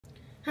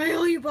Hey,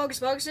 all you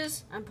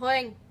boguses. I'm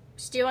playing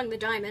Stealing the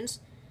Diamonds.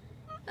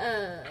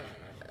 I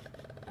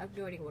have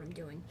no idea what I'm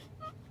doing.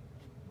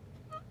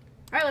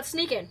 Alright, let's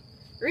sneak in.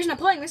 The reason I'm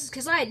playing this is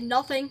because I had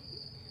nothing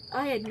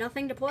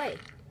to play.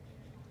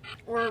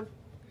 Or...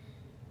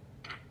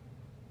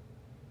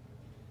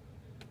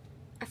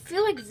 I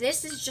feel like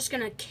this is just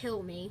gonna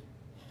kill me.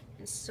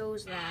 And so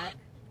is that.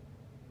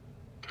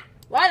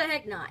 Why the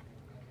heck not?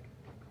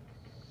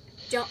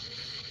 Don't...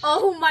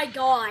 Oh my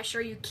gosh,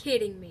 are you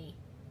kidding me?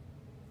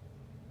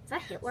 Is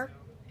that Hitler?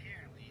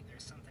 Apparently,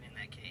 there's something in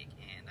that cake,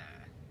 and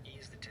you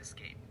used it to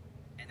escape.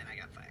 And then I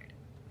got fired.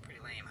 Pretty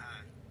lame,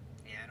 huh?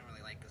 Yeah, I don't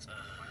really like this one.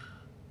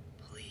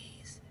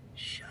 Please,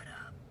 shut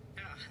up.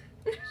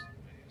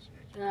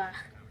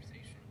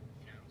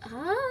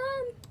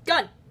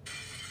 Gun!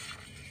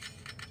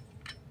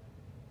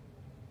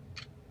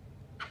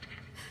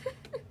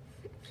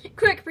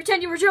 Quick,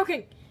 pretend you were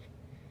joking!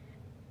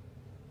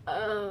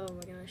 Oh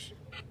my gosh.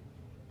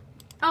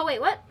 Oh,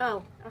 wait, what?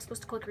 Oh, I was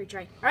supposed to click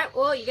retry. Alright,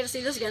 well, you gotta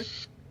see this again.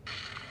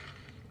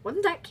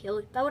 Wouldn't that kill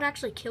you? That would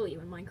actually kill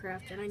you in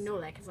Minecraft, and I know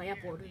that because I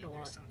uploaded a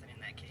lot.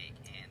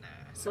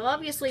 So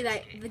obviously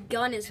that the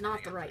gun is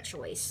not the right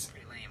choice.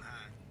 Pretty lame,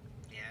 huh?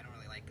 Yeah, I don't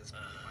really like this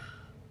one.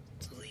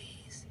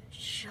 Please,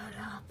 shut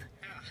up.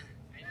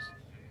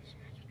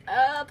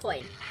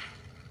 Plane.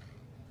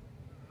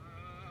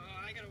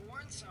 I gotta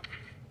warn something.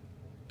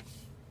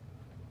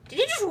 Did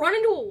he just run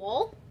into a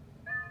wall?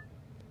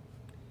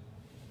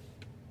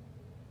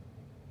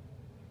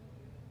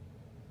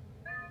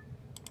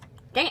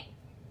 Dang it.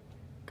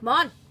 Come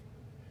on.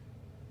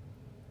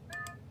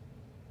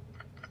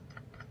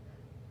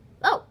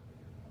 Oh.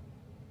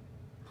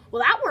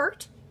 Well, that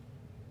worked.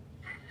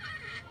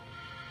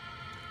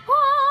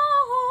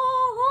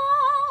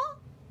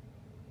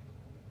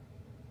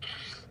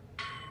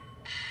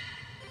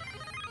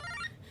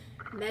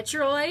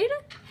 Metroid,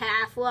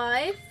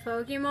 Half-Life,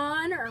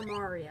 Pokemon, or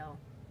Mario?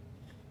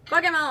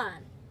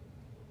 Pokemon!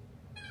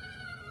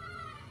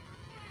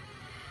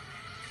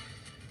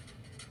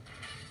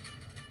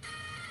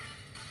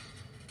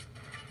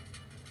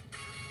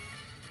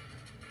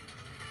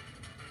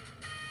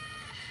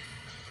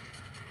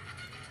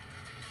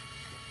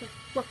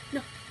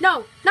 No,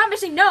 no, not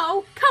missing,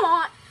 no! Come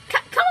on!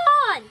 Come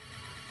on!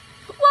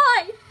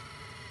 Why?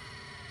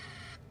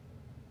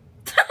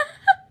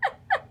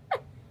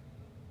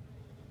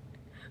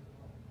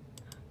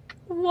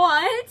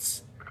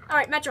 What?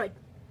 Alright, Metroid.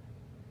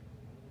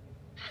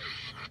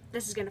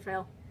 This is gonna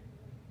fail.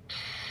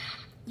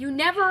 You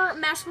never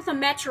mess with a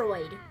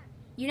Metroid.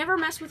 You never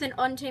mess with an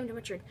untamed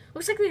Metroid.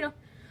 Looks like we don't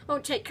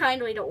take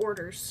kindly to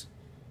orders.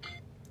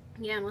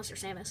 Yeah, unless you're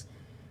Samus.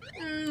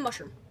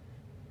 Mushroom.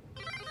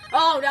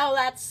 Oh no,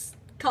 that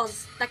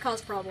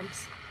caused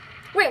problems.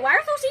 Wait, why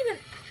are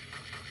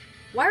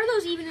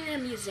those even in a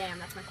museum?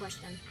 That's my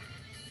question.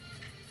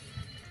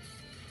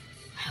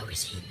 How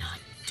is he not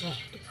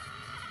dead?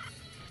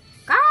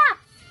 Ah!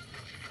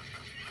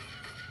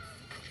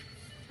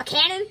 A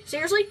cannon?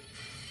 Seriously? Did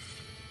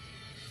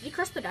he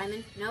crush the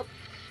diamond? Nope.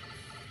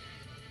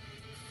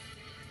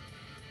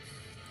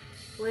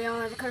 We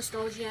are the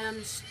crystal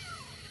gems.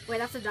 Wait,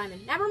 that's a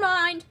diamond. Never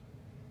mind.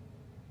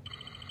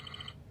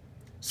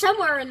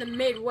 Somewhere in the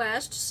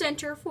Midwest,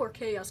 Center for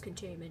Chaos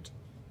Containment.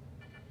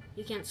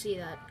 You can't see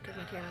that because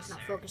my camera's not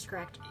focused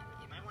correct.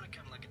 You might want to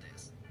come look at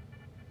this.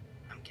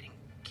 I'm getting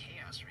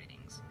chaos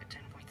ratings at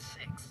 10.6.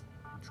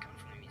 It's coming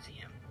from the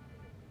museum.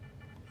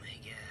 My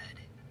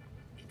god.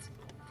 It's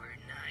over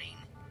 9.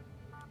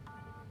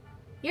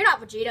 You're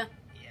not Vegeta.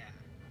 Yeah.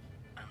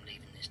 I'm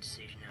leaving this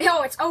decision out.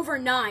 No, it's over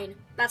 9.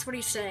 That's what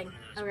he's saying.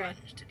 Okay.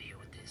 To deal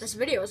with this. This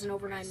video isn't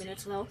over 9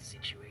 minutes, though.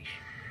 Situation.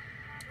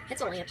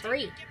 It's only at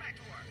 3. Get back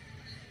to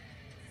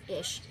work.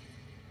 Ish.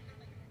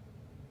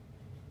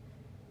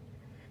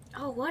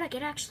 Oh, what? I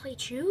can actually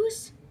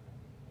choose?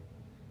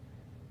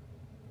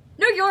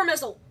 Nuclear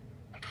missile!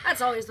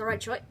 That's always the right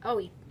choice. Oh,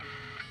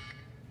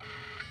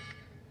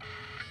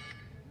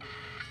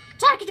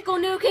 Tactical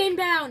nuke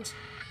inbound!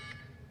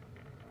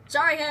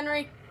 Sorry,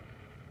 Henry.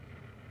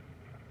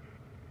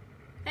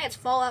 Hey, it's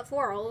Fallout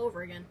 4 all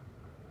over again.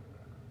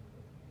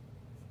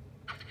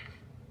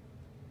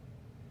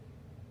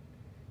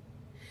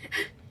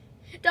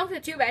 Don't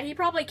feel too bad. He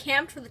probably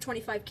camped for the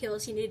 25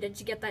 kills he needed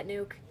to get that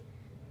nuke.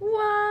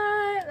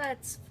 What?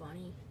 That's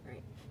funny.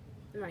 Right.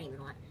 I'm not even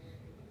lying.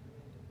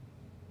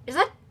 Is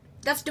that...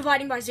 That's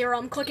dividing by 0.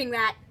 I'm clicking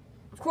that.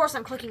 Of course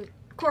I'm clicking...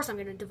 Of course I'm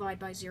going to divide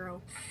by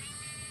 0.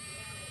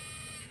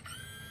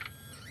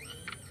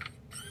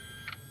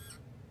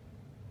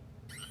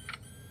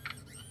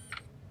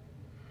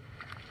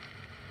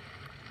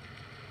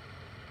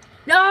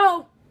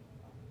 No!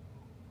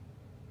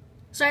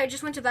 Sorry, I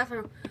just went to the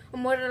bathroom.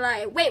 What did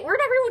I... Wait, where'd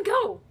everyone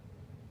go?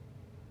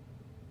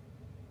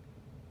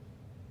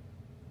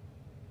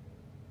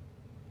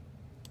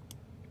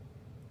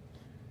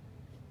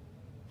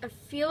 I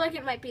feel like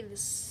it might be the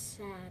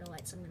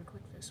satellites. I'm gonna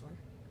click this one.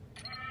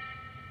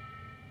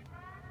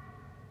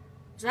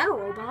 Is that a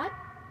robot?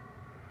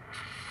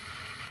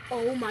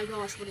 Oh my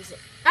gosh, what is it?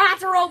 Ah,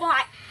 it's a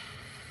robot!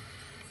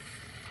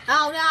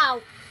 Oh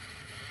no!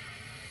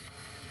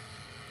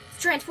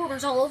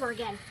 Transformers all over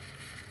again.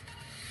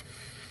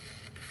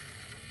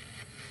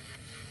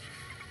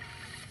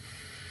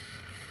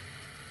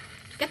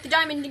 Get the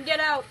diamond and get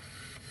out.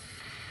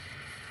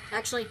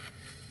 Actually,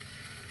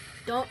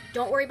 don't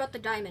worry about the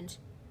diamond.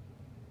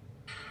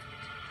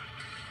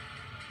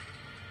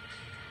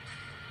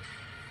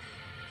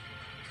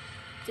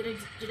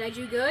 Did I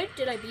do good?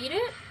 Did I beat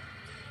it?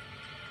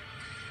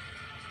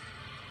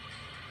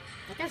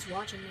 That guy's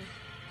watching me.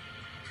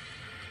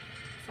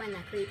 I find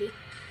that creepy.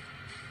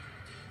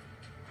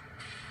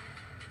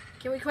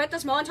 Can we quit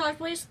this montage,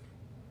 please?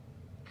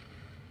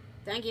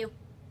 Thank you.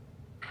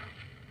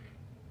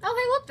 Oh,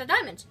 hey, look, the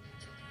diamonds.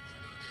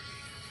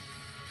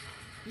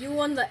 You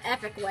won the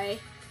epic way.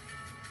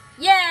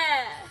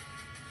 Yeah!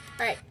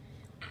 Alright.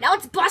 Now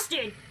it's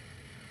busted!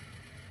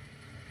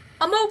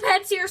 A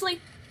moped, seriously?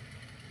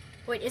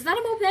 Wait, is that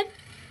a moped?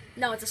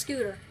 No, it's a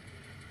scooter.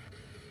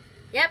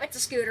 Yep, it's a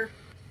scooter.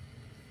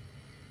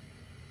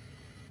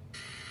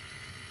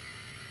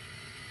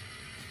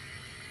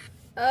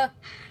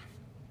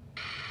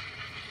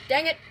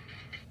 Dang it.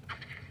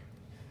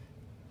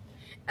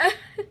 I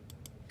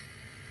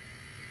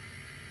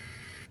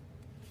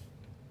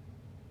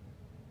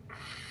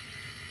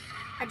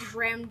just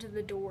rammed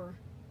the door.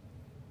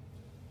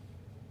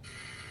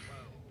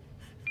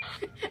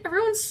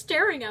 Everyone's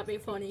staring at me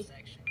funny.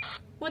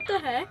 What the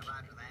heck?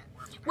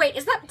 Wait,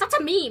 that's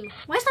a meme.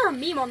 Why is there a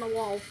meme on the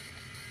wall?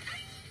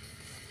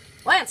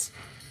 Lance!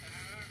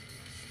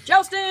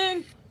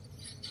 Jousting!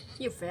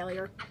 You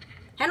failure.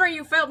 Henry,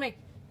 you failed me.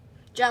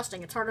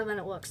 Jousting, it's harder than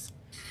it looks.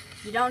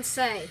 You don't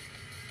say.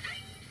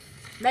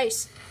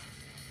 Mace.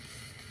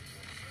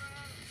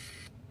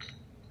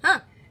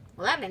 Huh.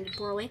 Well, that ended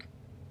poorly.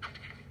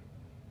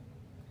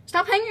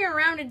 Stop hanging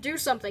around and do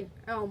something.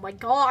 Oh my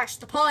gosh,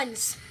 the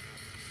puns.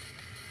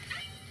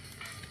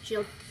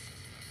 Shield.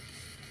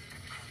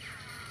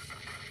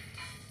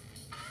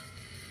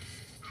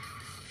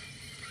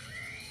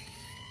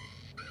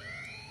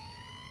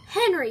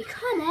 Henry,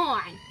 come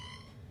on.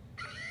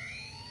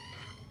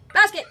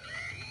 Basket.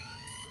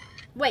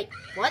 Wait,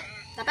 what?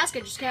 That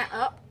basket just can't.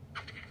 Oh.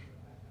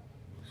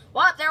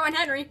 What? There went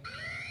Henry.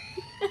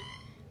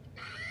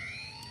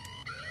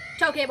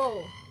 Tow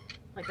cable.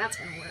 Like that's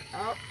gonna work.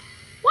 Oh.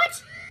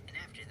 What?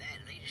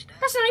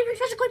 That's not even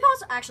physically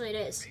possible. Actually, it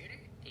is.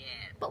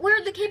 But where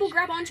did the cable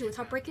grab onto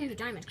without breaking the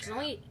diamond?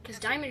 Because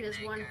diamond is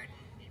one.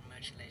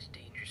 Much less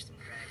dangerous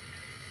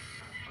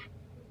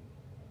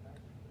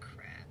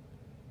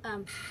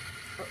than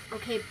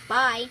Okay,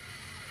 bye.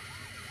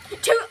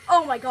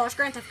 Oh my gosh,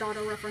 Grand Theft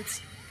Auto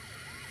reference.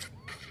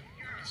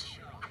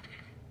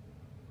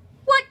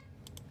 What?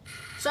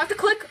 So I have to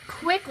click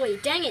quickly.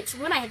 Dang it,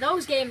 when I had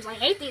those games, I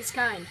hate these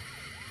kind.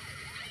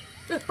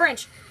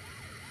 Branch.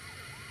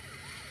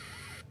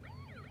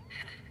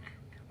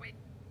 Wait.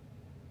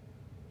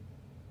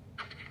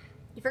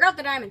 You forgot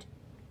the diamond.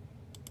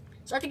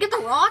 So I have to get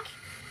the rock?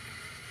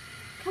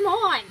 Come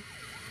on.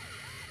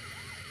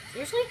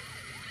 Seriously?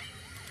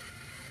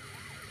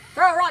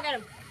 Throw a rock at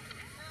him.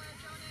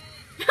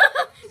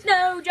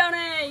 No,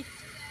 Johnny!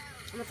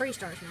 I'm a 3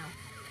 stars now.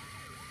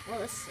 Well,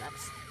 this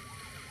sucks.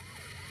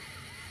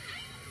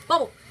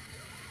 Bubble.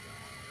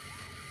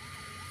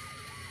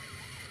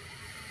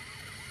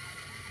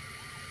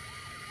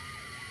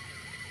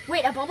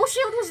 Wait, a bubble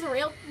shield was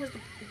the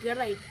good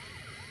idea.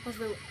 Was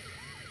the...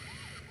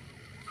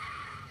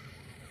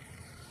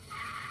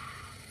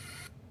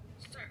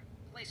 Sir,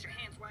 place your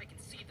hands where I can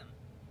see them.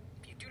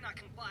 If you do not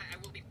comply, I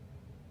will be...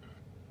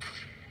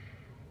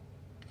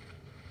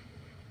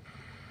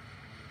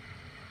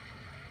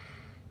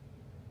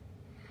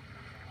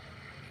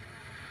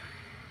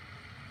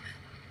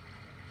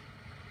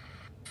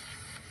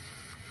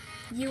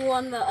 You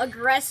won the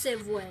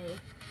aggressive way.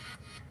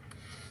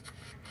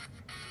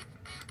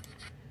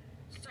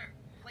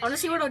 I want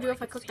to see what I'll do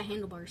if I click the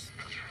handlebars.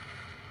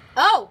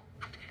 Oh!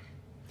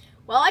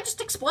 Well, I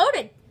just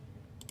exploded.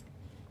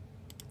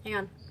 Hang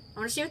on. I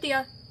want to see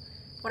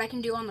what I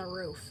can do on the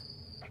roof.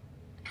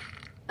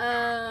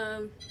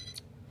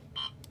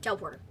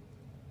 Teleporter.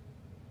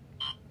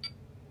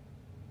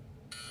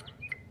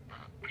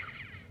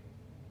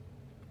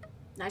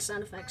 Nice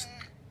sound effects.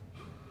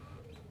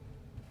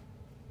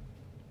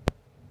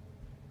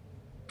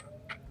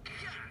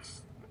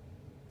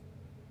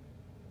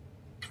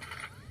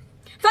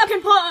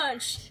 Falcon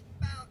punch!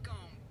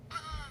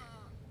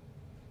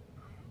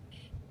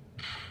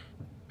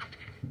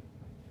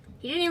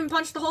 He didn't even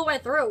punch the whole way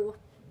through.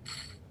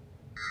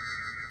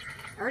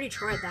 I already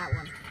tried that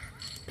one.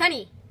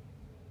 Penny.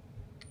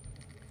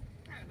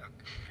 Look,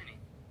 Penny.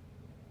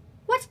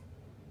 What?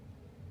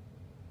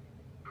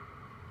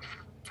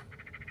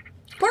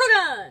 Portal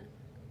gun!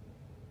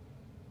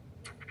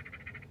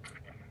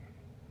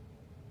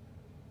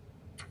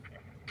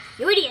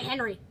 You idiot,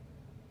 Henry.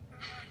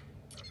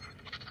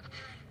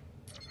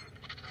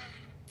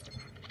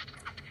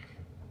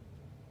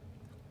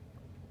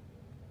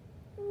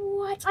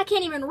 What? I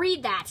can't even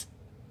read that.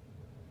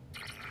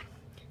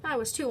 That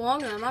was too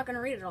long and I'm not going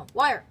to read it all.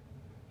 Wire.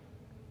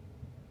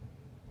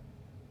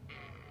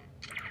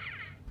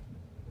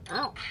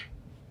 Oh.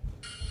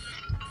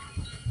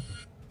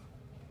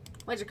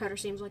 Laser cutter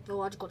seems like the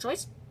logical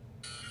choice.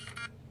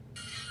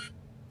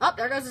 Oh,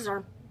 there goes his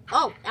arm.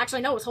 Oh,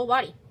 actually no, his whole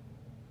body.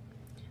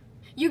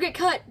 You get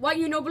cut, why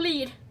you no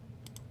bleed?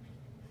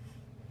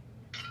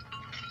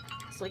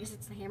 So I guess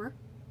it's the hammer.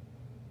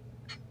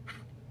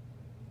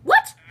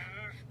 What?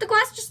 The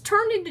glass just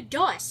turned into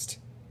dust.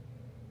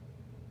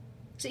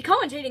 See,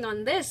 commentating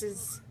on this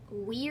is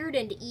weird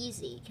and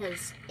easy,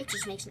 because it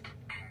just makes me...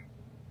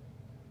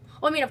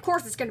 Well, I mean, of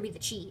course it's going to be the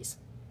cheese.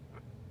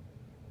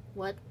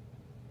 What?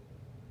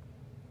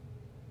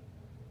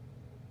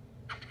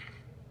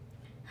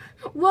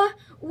 What?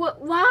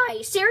 Why?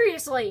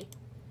 Seriously?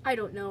 I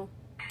don't know.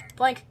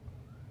 Blank.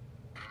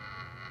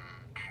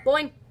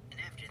 Boing. And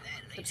after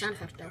that, Good sound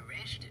effect, though.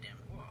 arrested him.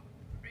 Whoa,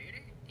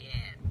 really?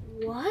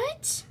 Yeah.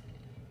 What?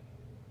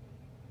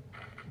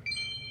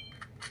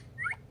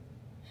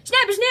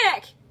 Snap his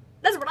neck!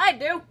 That's what I'd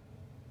do.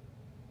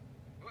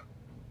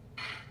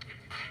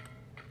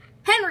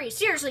 Henry,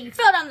 seriously, you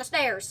fell down the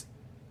stairs.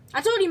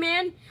 I told you,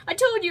 man. I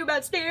told you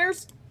about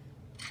stairs.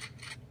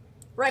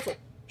 Rifle.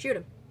 Shoot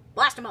him.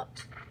 Blast him up.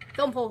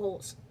 Fill him full of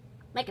holes.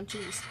 Make him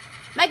cheese.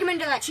 Make him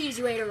into that cheese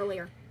you ate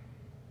earlier.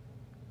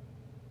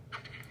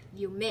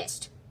 You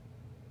missed.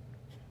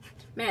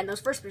 Man,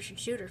 those first-person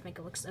shooters make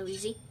it look so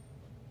easy.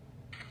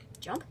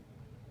 Jump.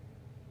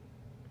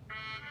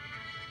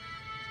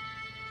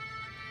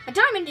 A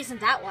diamond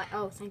isn't that wide.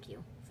 Oh, thank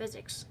you.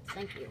 Physics.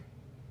 Thank you.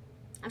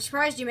 I'm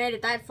surprised you made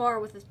it that far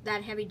with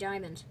that heavy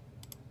diamond.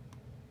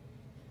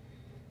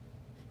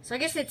 So I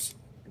guess it's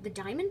the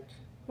diamond?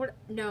 What?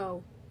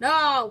 No.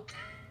 No!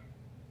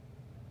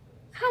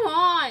 Come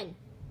on!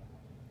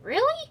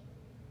 Really?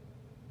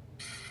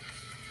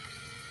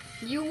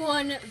 You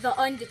won the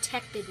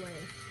undetected way.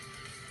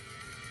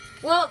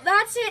 Well,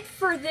 that's it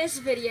for this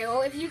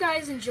video. If you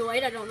guys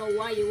enjoyed, I don't know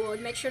why you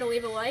would, make sure to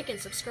leave a like and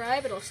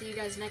subscribe, and I'll see you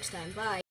guys next time. Bye.